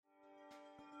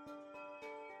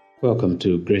Welcome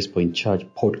to Grace Point Church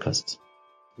podcast.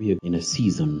 We are in a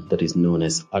season that is known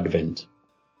as Advent,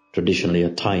 traditionally a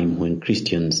time when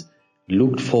Christians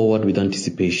looked forward with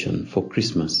anticipation for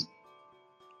Christmas.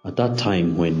 At that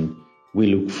time when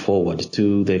we look forward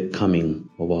to the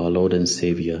coming of our Lord and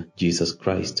Savior, Jesus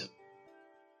Christ.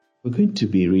 We're going to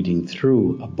be reading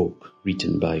through a book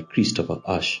written by Christopher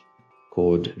Ash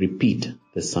called Repeat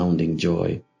the Sounding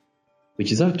Joy,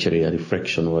 which is actually a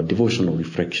reflection or a devotional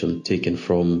reflection taken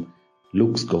from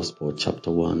Luke's Gospel,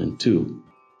 chapter 1 and 2.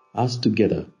 As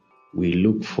together, we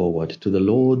look forward to the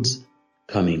Lord's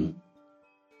coming.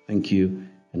 Thank you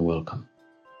and welcome.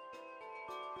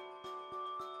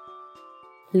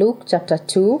 Luke chapter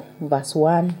 2, verse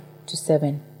 1 to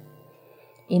 7.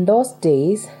 In those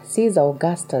days, Caesar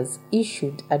Augustus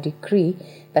issued a decree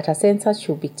that a census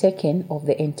should be taken of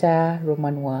the entire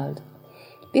Roman world.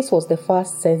 This was the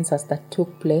first census that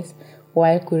took place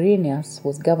while Quirinius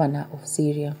was governor of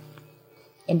Syria,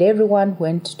 and everyone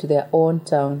went to their own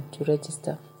town to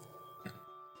register.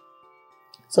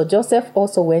 So Joseph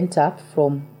also went up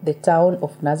from the town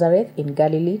of Nazareth in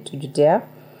Galilee to Judea,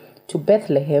 to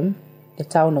Bethlehem, the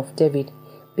town of David,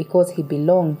 because he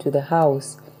belonged to the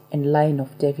house and line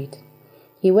of David.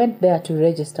 He went there to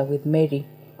register with Mary,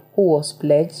 who was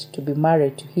pledged to be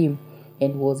married to him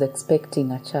and was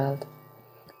expecting a child.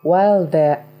 While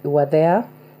they were there,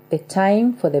 the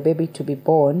time came for the baby to be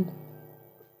born,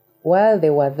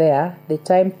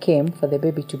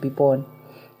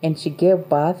 and she gave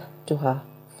birth to her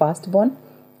firstborn,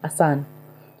 a son.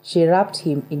 She wrapped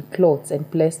him in clothes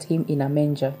and placed him in a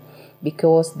manger,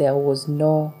 because there was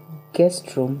no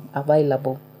guest room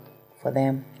available for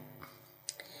them.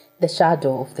 The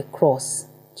shadow of the cross,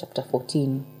 chapter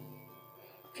 14.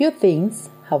 Few things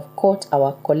have caught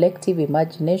our collective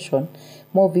imagination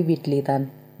more vividly than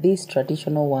these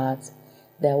traditional words.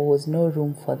 There was no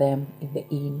room for them in the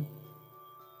inn.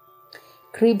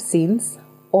 Crib scenes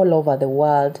all over the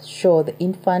world show the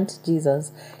infant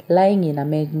Jesus lying in a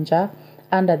manger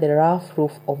under the rough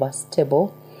roof of a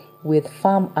stable with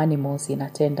farm animals in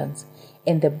attendance.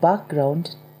 In the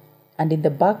background,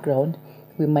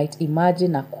 we might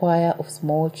imagine a choir of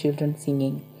small children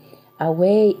singing,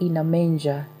 "Away in a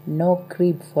manger, no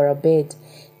crib for a bed,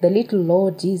 the little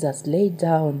Lord Jesus lay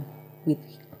down with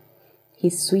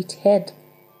his sweet head.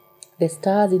 The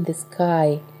stars in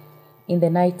the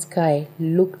night sky,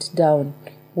 looked down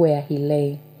where he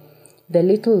lay. The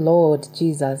little Lord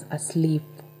Jesus asleep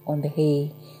on the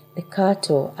hay, the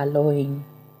cattle are lowing."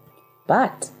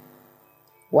 But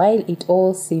while it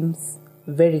all seems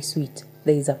very sweet,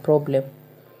 there is a problem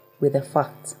with the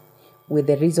facts, with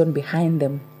the reason behind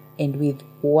them, and with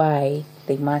why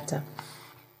they matter.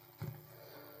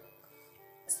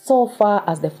 So far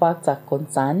as the facts are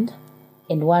concerned,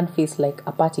 and one feels like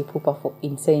a party pooper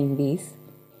in saying this,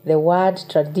 the word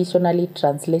traditionally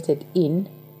translated in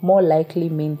more likely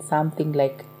means something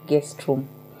like guest room,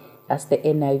 as the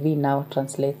NIV now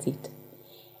translates it.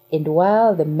 And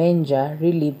while the manger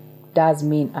really does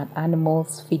mean an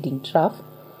animal's feeding trough,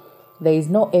 there is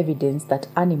no evidence that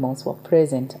animals were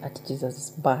present at Jesus'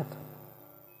 birth.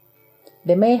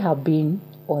 They may have been,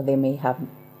 or they may have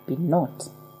been not.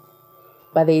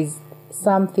 But there is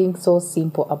something so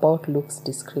simple about Luke's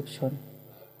description.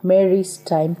 Mary's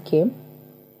time came,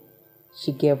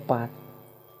 she gave birth.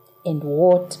 And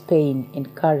what pain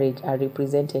and courage are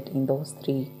represented in those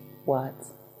three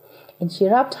words. And she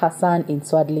wrapped her son in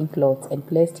swaddling clothes and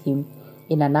placed him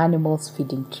in an animal's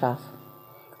feeding trough.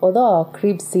 Although our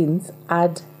crib scenes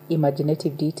add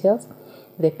imaginative details,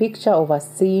 the picture of a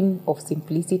scene of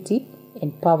simplicity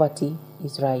and poverty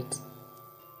is right.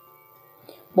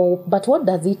 But what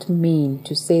does it mean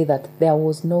to say that there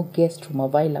was no guest room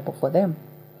available for them?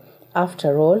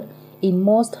 After all, in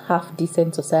most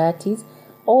half-decent societies,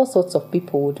 all sorts of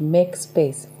people would make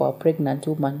space for a pregnant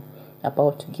woman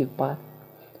about to give birth.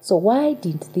 So why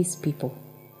didn't these people?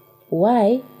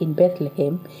 Why in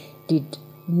Bethlehem did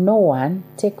no one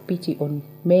take pity on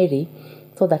Mary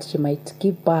so that she might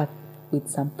give birth with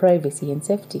some privacy and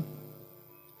safety?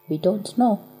 We don't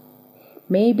know.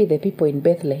 Maybe the people in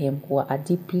Bethlehem were a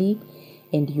deeply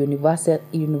and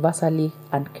universally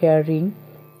uncaring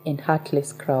and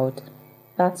heartless crowd.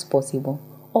 That's possible.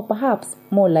 Or perhaps,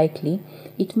 more likely,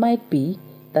 it might be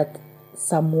that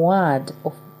some word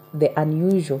of the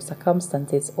unusual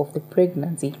circumstances of the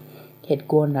pregnancy had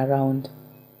gone around.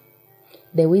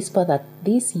 The whisper that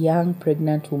this young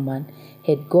pregnant woman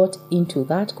had got into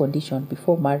that condition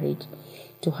before marriage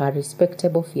to her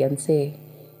respectable fiancé,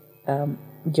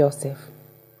 Joseph.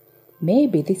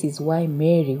 Maybe this is why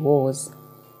Mary was,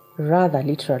 rather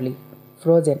literally,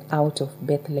 frozen out of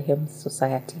Bethlehem's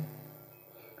society.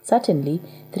 Certainly,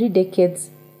 3 decades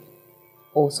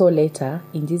or so later,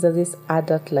 in Jesus'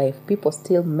 adult life, people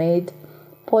still made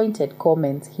pointed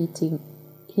comments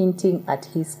hinting at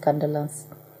his scandalous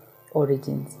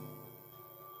origins.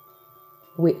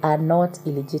 "We are not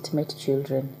illegitimate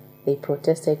children," they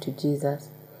protested to Jesus,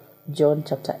 John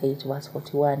chapter 8 verse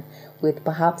 41, with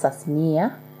perhaps a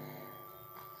sneer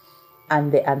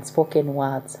and the unspoken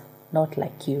words, "Not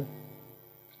like you."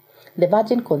 The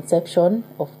virgin conception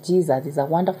of Jesus is a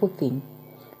wonderful thing,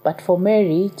 but for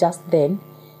Mary just then,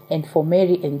 and for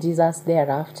Mary and Jesus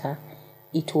thereafter,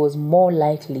 it was more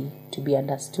likely to be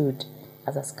understood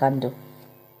as a scandal.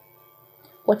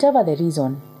 Whatever the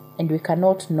reason, and we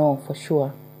cannot know for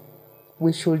sure,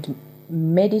 we should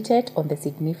meditate on the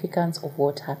significance of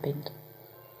what happened.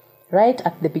 Right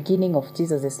at the beginning of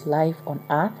Jesus' life on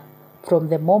earth, from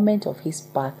the moment of his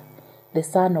birth, the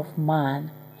Son of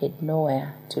Man had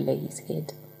nowhere to lay his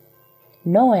head.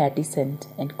 Nowhere decent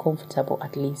and comfortable,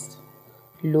 at least.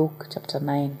 Luke chapter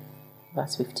 9,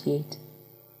 verse 58.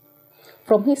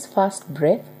 From his first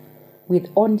breath, with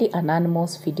only an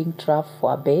animal's feeding trough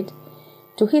for a bed,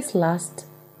 to his last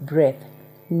breath,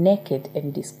 naked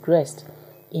and disgraced,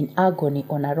 in agony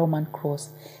on a Roman cross,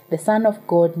 the Son of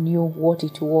God knew what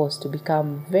it was to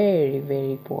become very,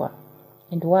 very poor.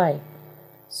 And why?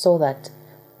 So that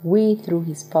we, through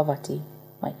his poverty,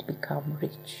 might become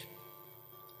rich.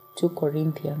 2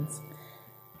 Corinthians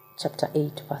chapter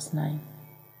 8, verse 9.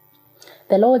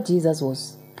 The Lord Jesus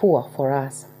was poor for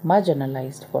us,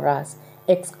 marginalized for us,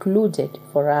 excluded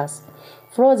for us,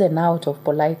 frozen out of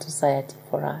polite society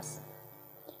for us.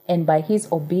 And by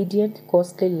his obedient,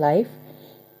 costly life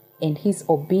and his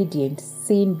obedient,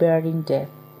 sin-bearing death,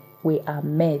 we are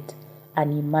made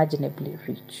unimaginably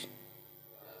rich.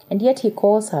 And yet he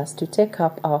calls us to take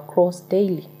up our cross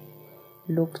daily.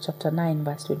 Luke chapter 9,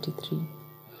 verse 23.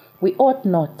 We ought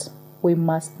not, we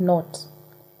must not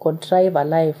contrive a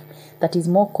life that is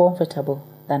more comfortable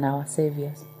than our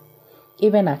Savior's,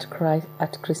 even at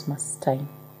Christmas time.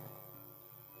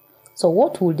 So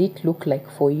what would it look like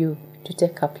for you to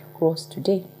take up your cross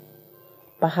today?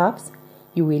 Perhaps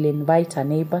you will invite a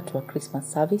neighbor to a Christmas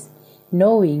service,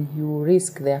 knowing you will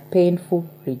risk their painful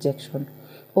rejection,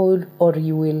 or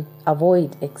you will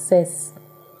avoid excess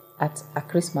at a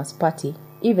Christmas party,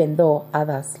 even though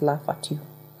others laugh at you.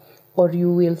 Or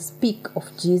you will speak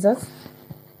of Jesus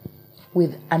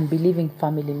with unbelieving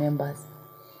family members,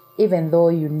 even though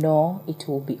you know it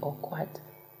will be awkward.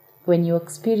 When you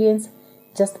experience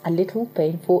just a little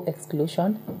painful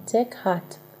exclusion, take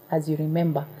heart as you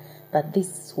remember that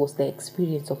this was the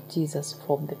experience of Jesus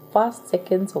from the first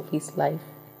seconds of his life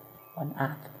on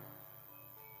earth.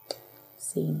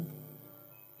 Sing.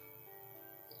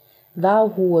 Thou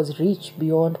who was rich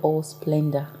beyond all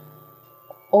splendor,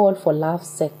 all for love's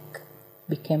sake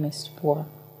becamest poor.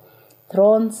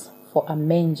 Thrones for a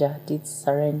manger didst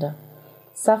surrender,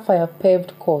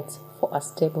 sapphire-paved courts for a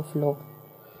stable floor.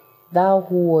 Thou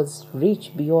who was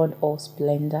rich beyond all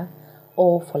splendor,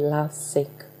 all for love's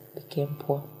sake became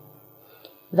poor.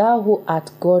 Thou who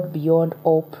art God beyond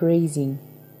all praising,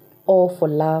 all for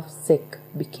love's sake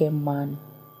became man.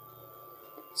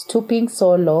 Stooping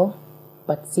so low,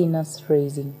 but sinners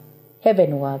raising,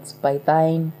 heavenwards by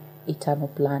thine eternal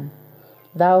plan.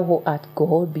 Thou who art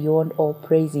God beyond all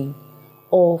praising,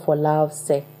 all for love's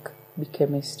sake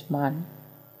becamest man.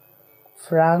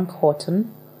 Frank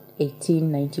Horton,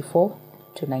 1894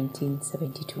 to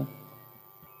 1972.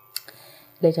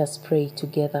 Let us pray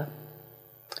together.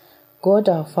 God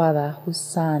our Father, whose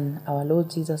Son, our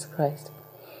Lord Jesus Christ,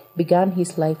 began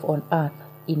his life on earth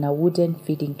in a wooden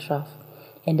feeding trough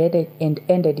and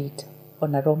ended it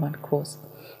on a Roman cross,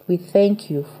 we thank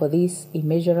you for this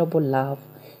immeasurable love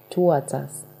towards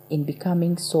us in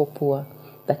becoming so poor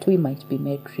that we might be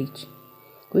made rich.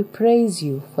 We praise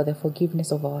you for the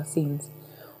forgiveness of our sins,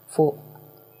 for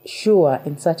sure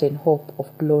and certain hope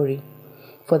of glory,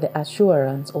 for the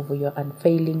assurance of your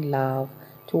unfailing love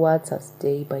towards us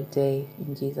day by day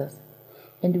in Jesus.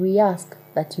 And we ask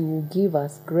that you will give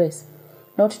us grace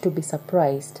not to be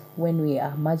surprised when we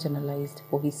are marginalized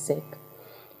for his sake,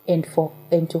 and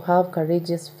to have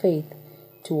courageous faith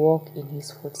to walk in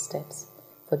his footsteps.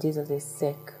 For Jesus'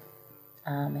 sake.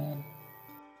 Amen.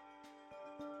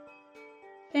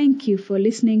 Thank you for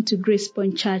listening to Grace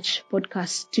Point Church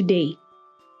podcast today.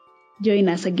 Join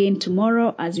us again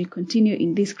tomorrow as we continue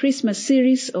in this Christmas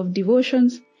series of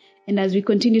devotions and as we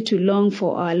continue to long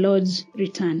for our Lord's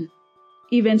return.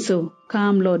 Even so,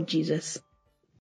 come Lord Jesus.